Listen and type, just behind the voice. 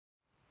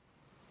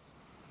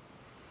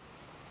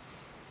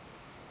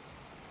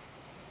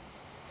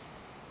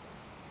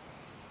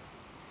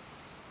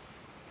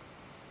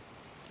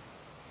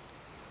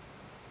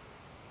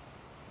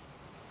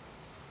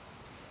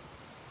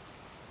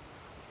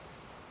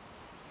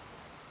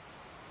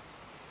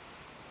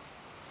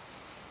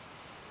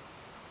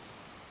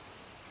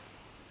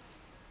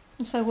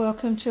So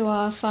welcome to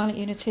our Silent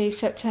Unity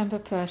September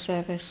prayer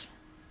service.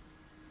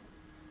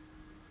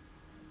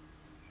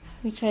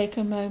 We take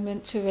a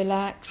moment to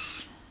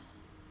relax,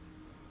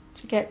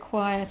 to get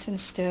quiet and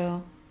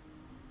still,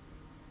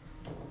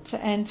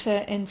 to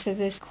enter into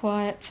this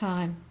quiet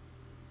time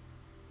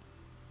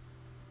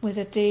with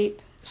a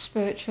deep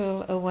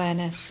spiritual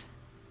awareness.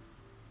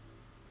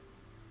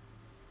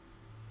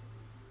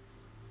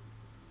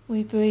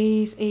 We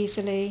breathe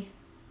easily,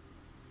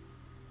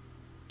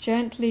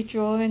 gently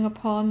drawing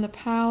upon the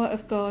power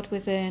of God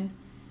within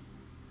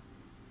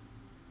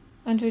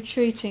and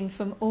retreating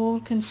from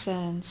all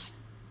concerns.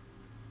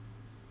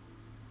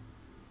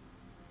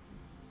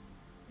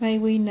 May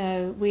we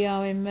know we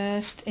are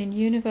immersed in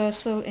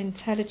universal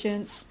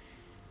intelligence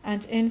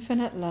and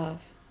infinite love.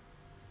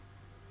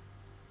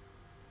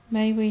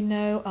 May we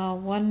know our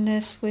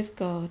oneness with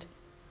God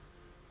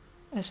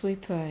as we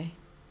pray.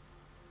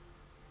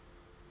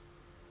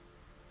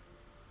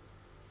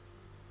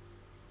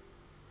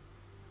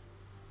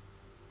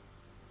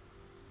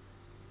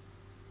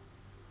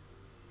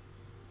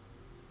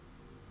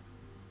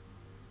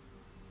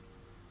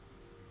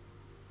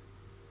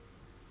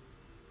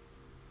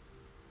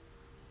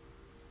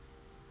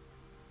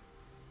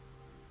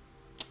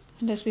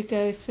 And as we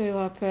go through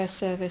our prayer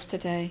service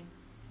today,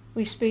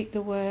 we speak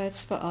the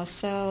words for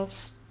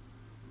ourselves,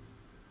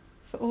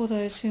 for all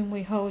those whom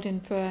we hold in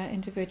prayer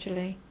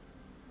individually,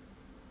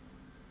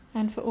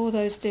 and for all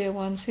those dear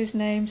ones whose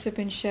names have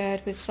been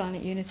shared with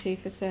Silent Unity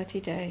for 30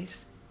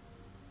 days.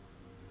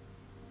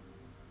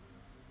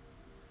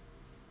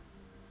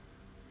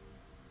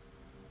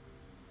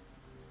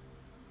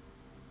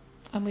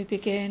 And we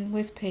begin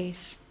with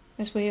peace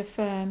as we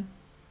affirm,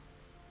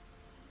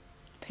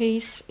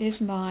 peace is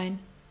mine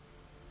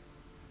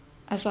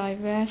as I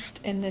rest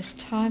in this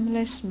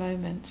timeless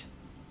moment.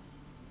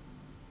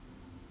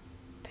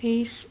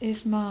 Peace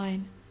is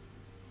mine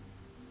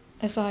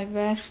as I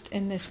rest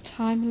in this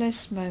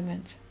timeless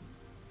moment.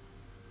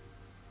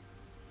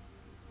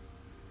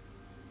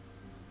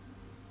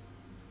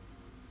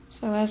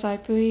 So as I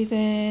breathe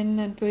in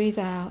and breathe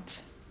out,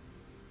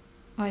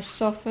 I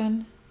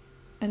soften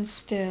and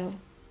still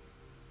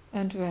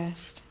and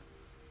rest.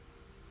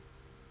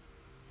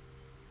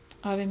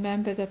 I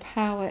remember the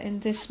power in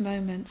this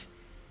moment,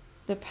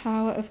 the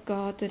power of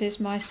God that is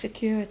my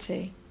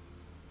security.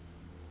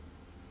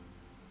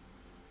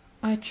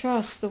 I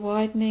trust the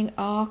widening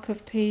arc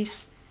of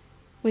peace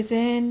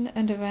within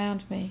and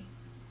around me,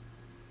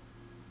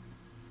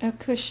 a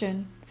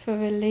cushion for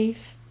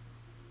relief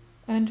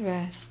and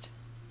rest.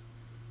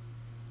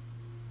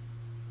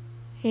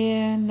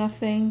 Here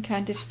nothing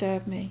can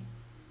disturb me.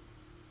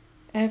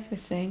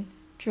 Everything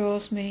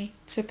draws me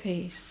to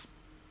peace.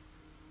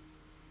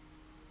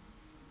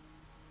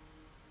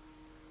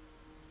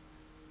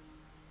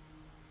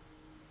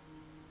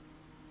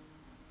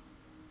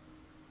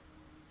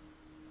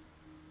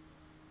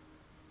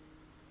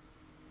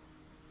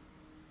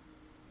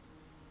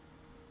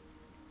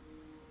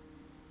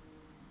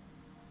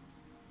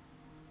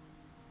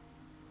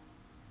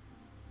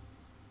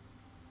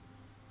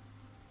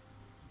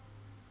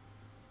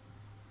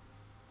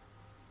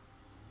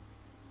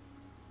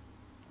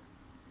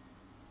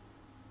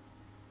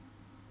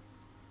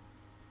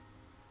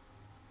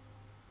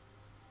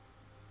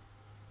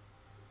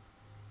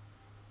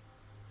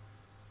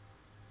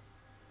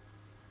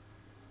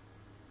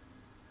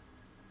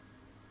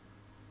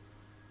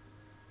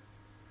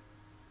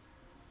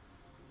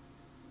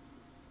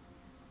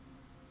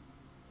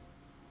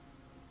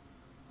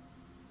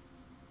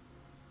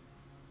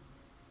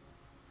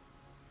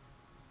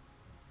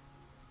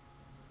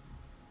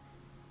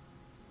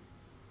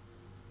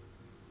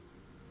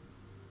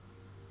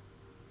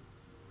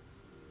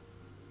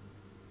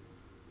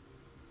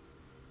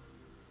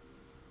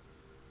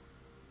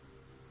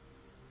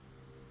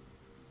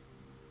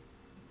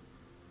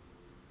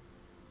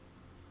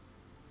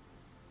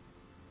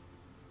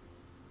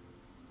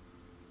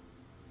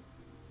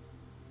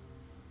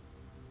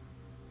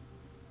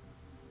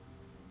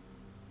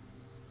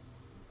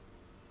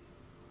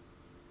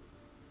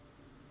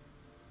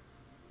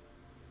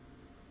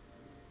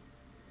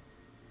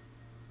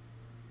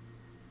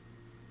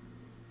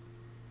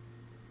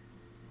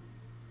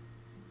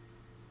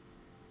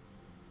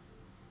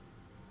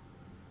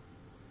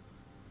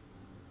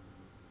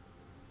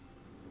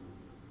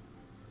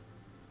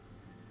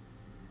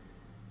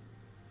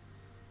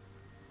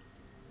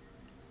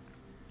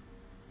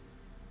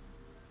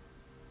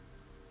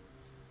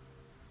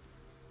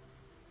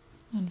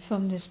 And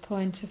from this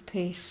point of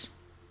peace,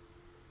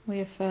 we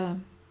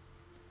affirm,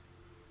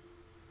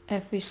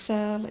 every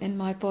cell in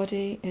my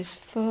body is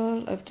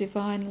full of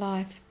divine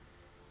life.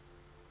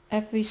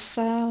 Every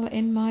cell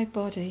in my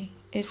body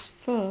is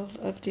full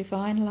of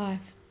divine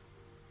life.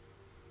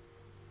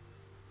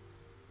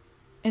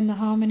 In the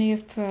harmony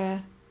of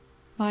prayer,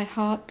 my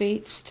heart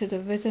beats to the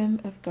rhythm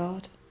of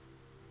God.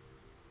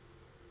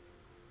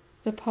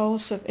 The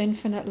pulse of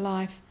infinite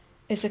life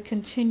is a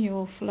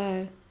continual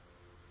flow.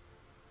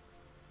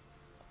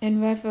 In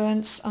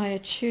reverence, I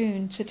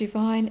attune to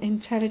divine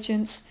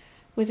intelligence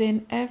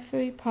within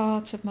every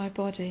part of my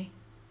body.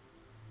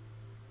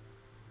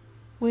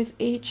 With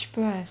each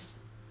breath,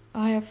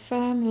 I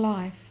affirm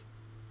life,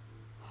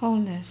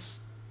 wholeness,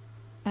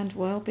 and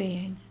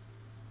well-being.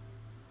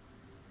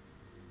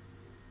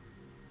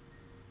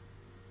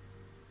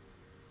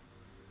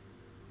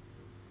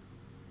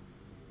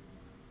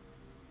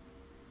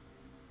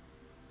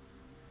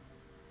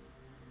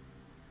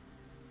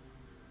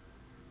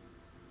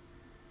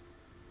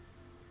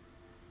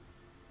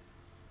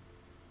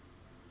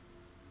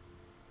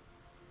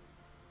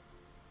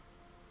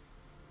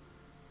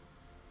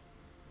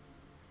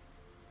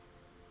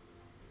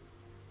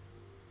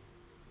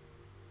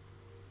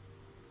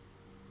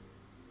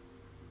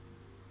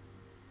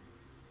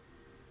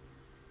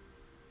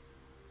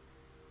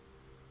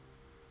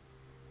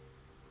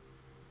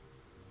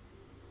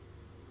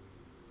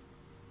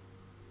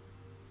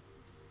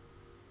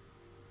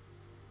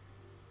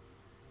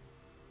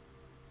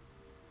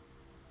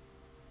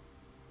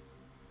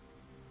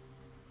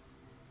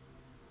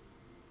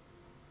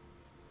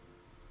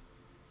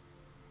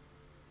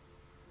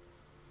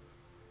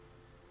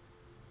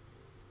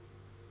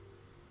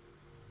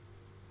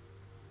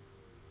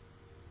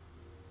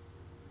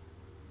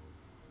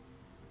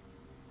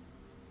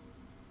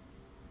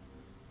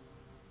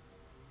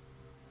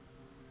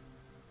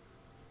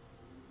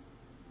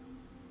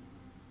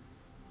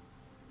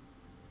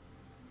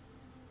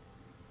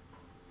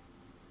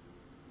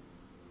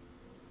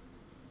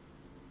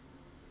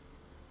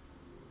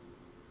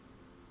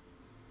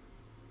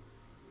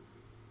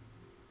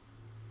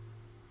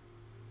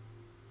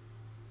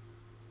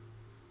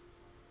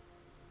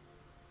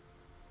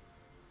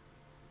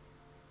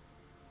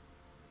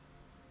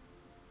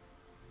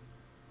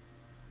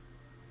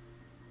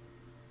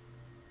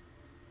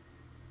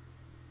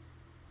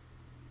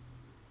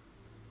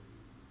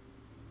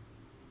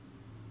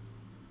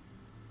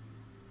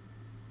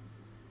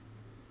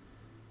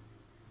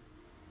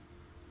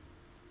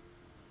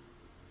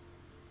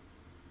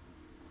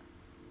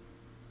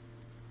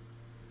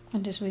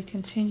 And as we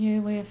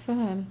continue, we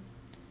affirm,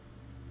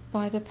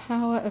 by the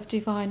power of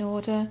divine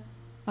order,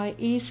 I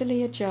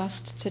easily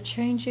adjust to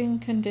changing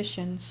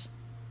conditions.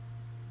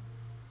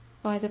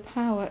 By the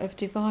power of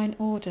divine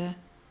order,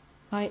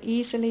 I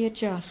easily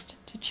adjust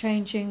to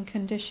changing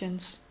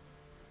conditions.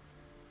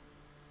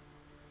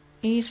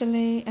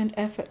 Easily and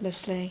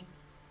effortlessly,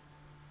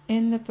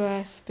 in the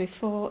breath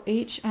before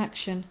each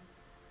action,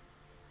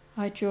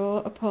 I draw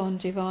upon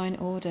divine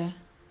order.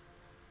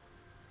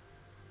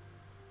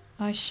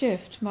 I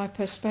shift my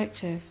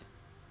perspective.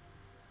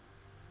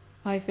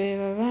 I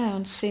veer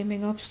around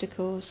seeming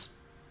obstacles.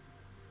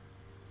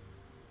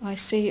 I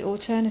see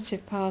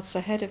alternative paths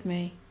ahead of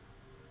me.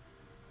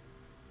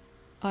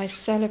 I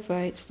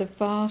celebrate the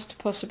vast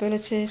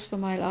possibilities for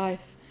my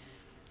life,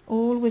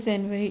 all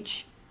within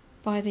reach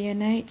by the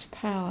innate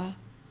power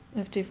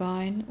of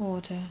divine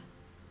order.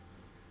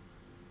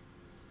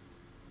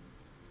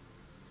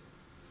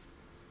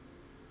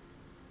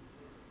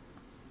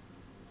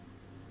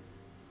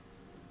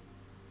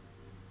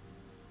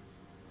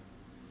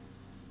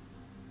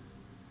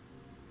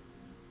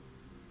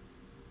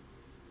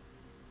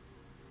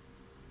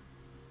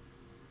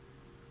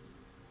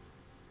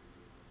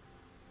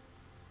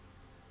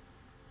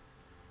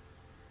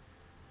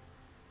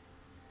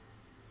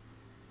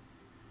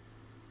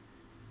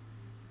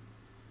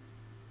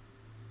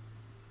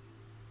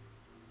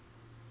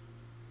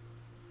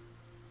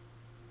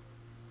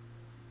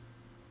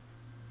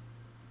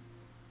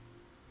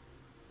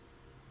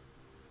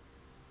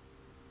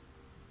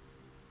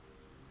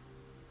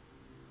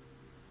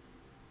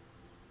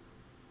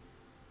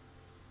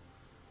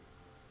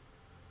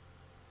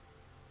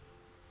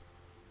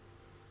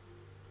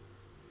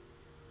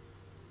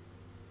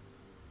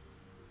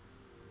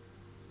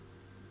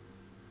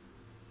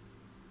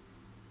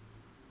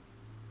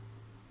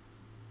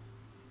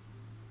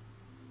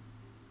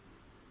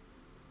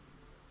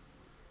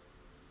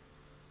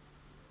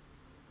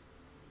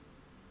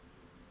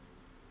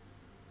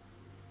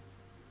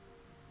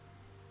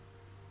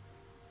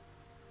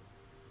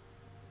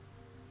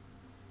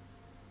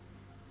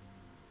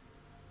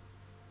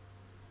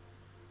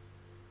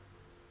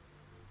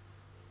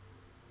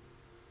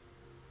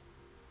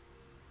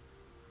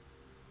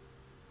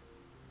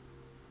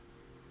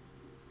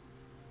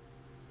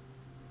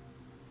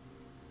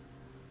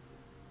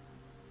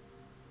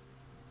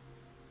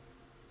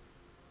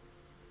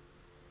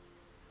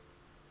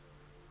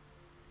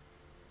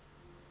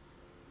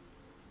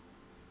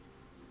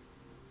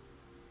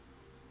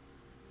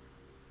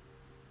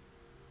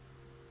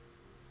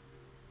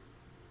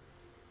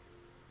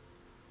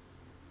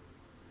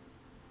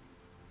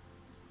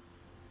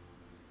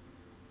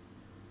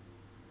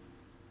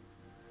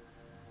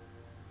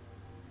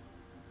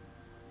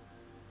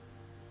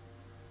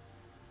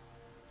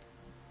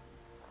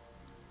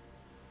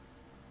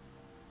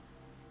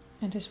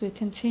 And as we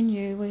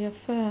continue, we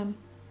affirm,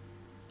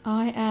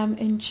 I am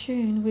in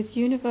tune with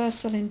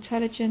universal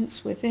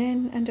intelligence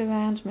within and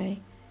around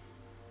me.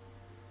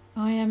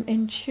 I am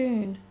in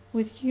tune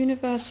with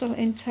universal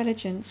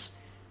intelligence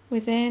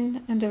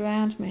within and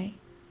around me.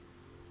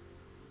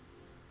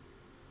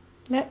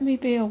 Let me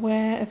be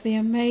aware of the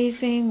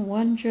amazing,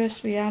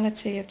 wondrous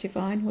reality of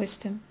divine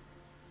wisdom.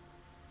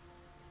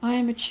 I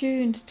am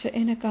attuned to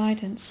inner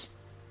guidance.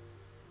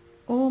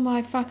 All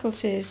my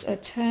faculties are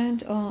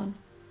turned on.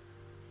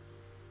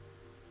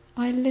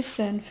 I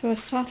listen for a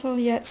subtle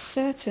yet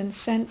certain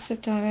sense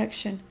of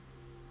direction.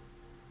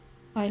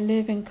 I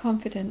live in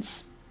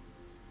confidence.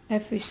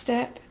 Every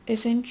step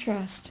is in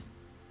trust.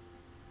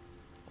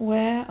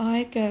 Where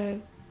I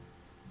go,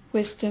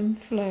 wisdom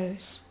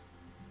flows.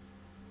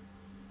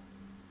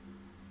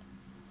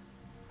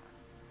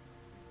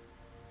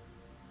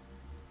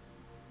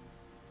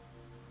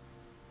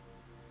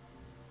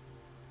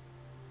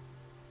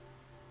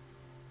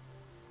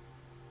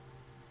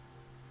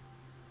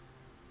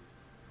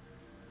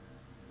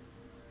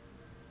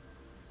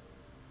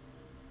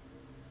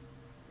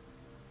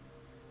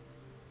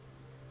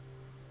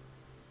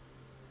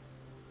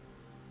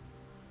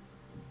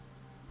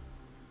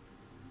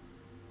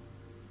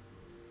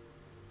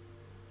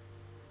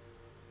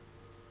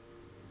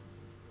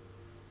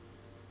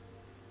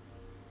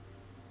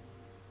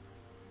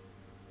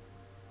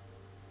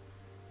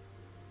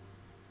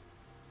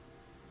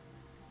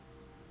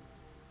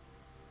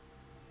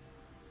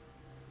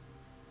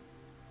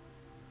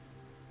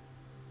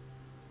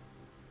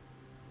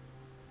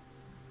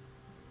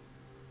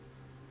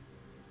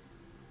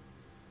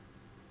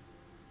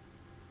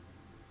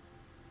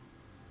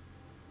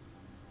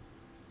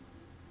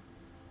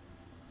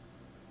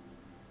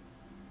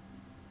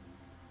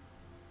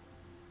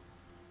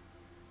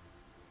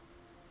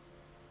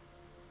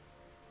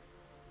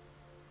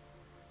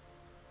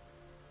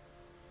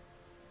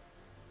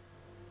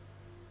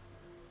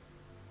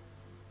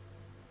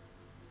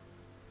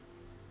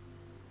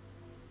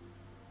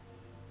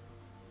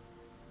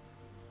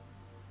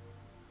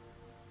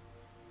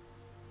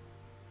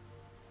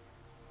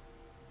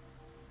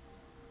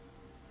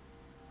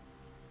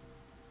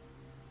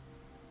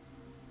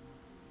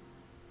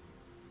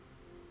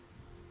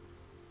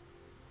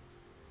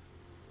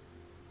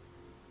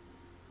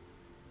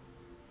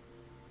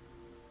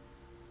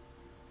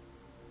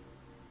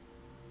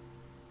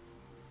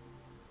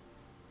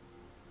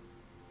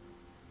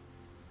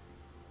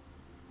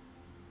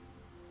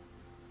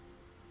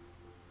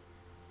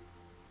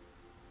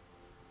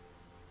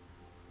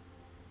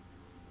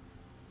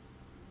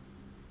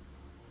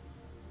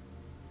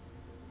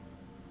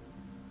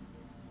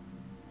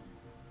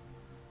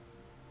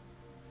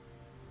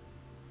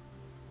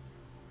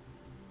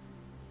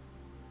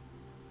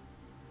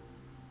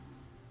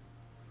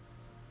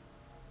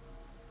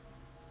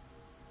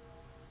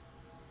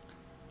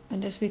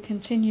 And as we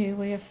continue,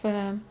 we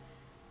affirm,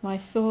 my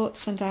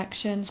thoughts and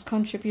actions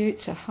contribute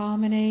to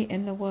harmony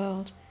in the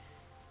world.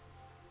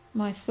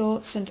 My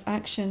thoughts and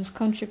actions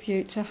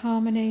contribute to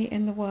harmony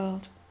in the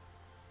world.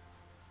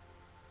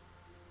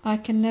 I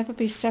can never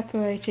be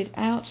separated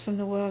out from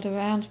the world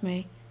around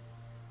me.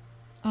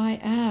 I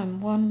am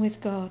one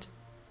with God,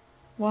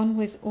 one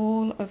with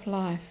all of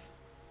life.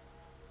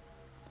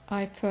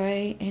 I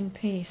pray in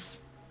peace.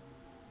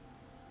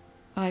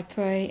 I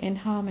pray in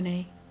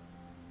harmony.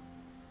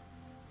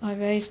 I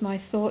raise my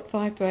thought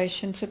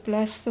vibration to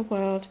bless the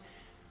world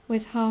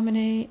with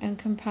harmony and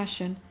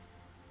compassion,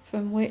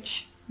 from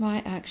which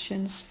my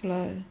actions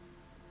flow.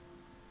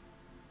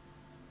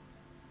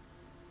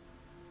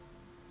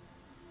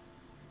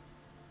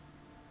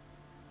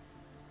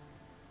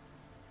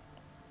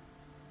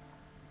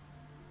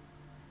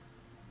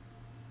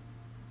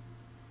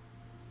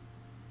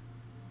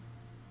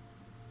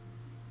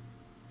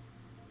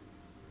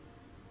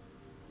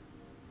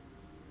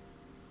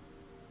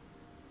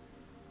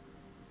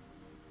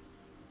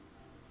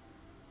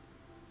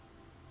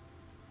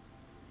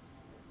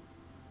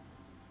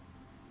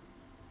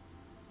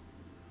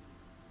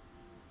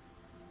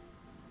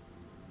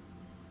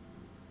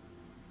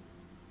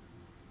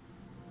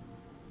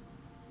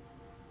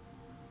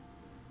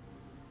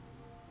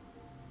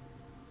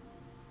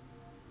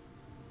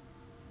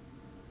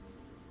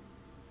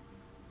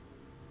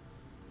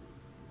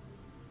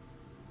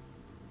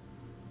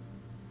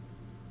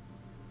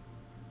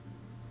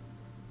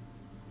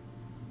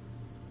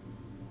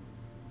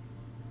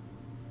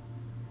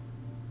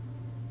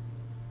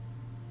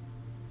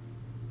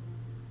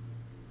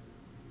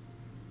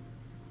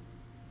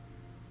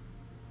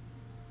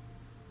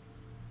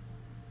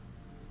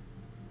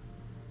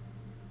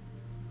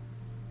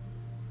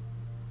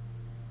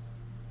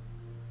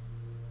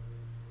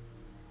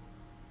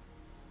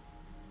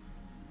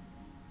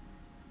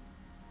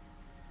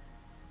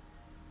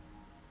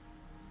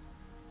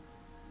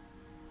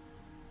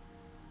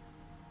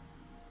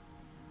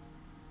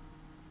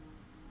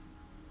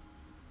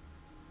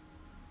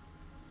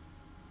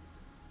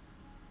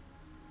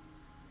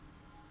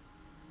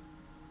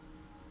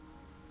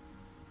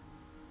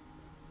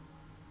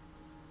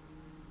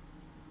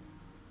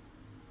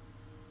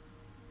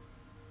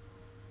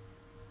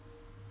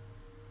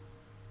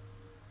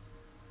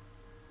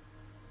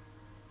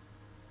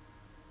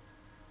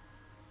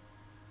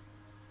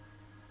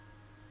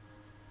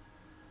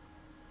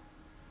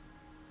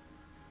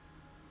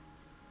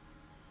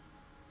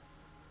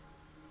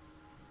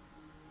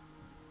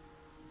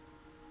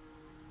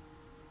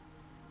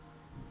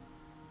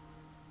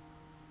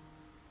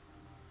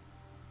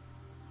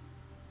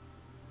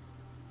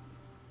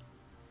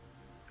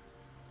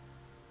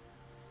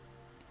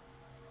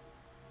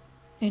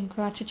 In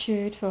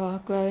gratitude for our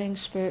growing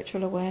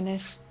spiritual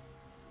awareness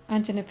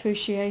and in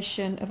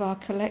appreciation of our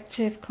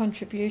collective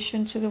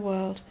contribution to the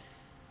world,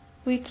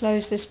 we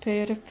close this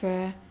period of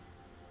prayer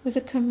with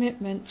a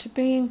commitment to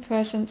being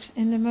present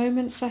in the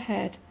moments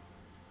ahead,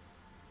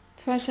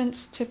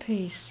 present to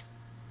peace,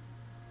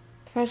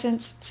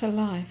 present to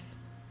life,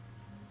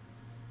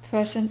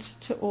 present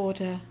to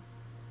order,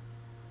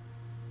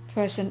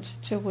 present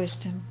to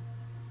wisdom.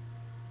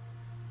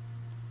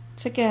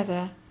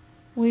 Together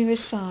we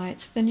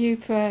recite the new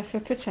prayer for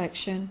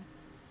protection.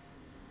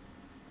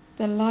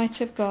 The light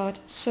of God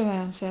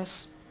surrounds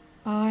us.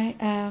 I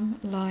am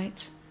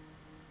light.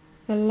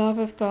 The love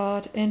of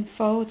God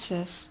enfolds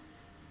us.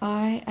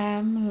 I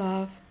am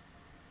love.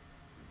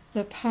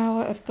 The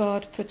power of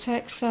God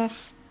protects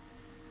us.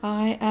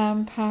 I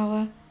am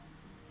power.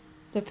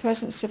 The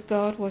presence of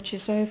God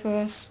watches over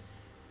us.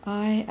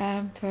 I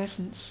am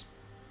presence.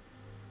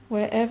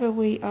 Wherever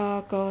we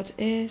are, God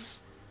is.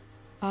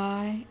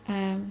 I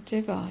am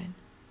divine.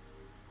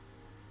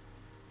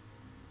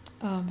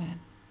 Amen.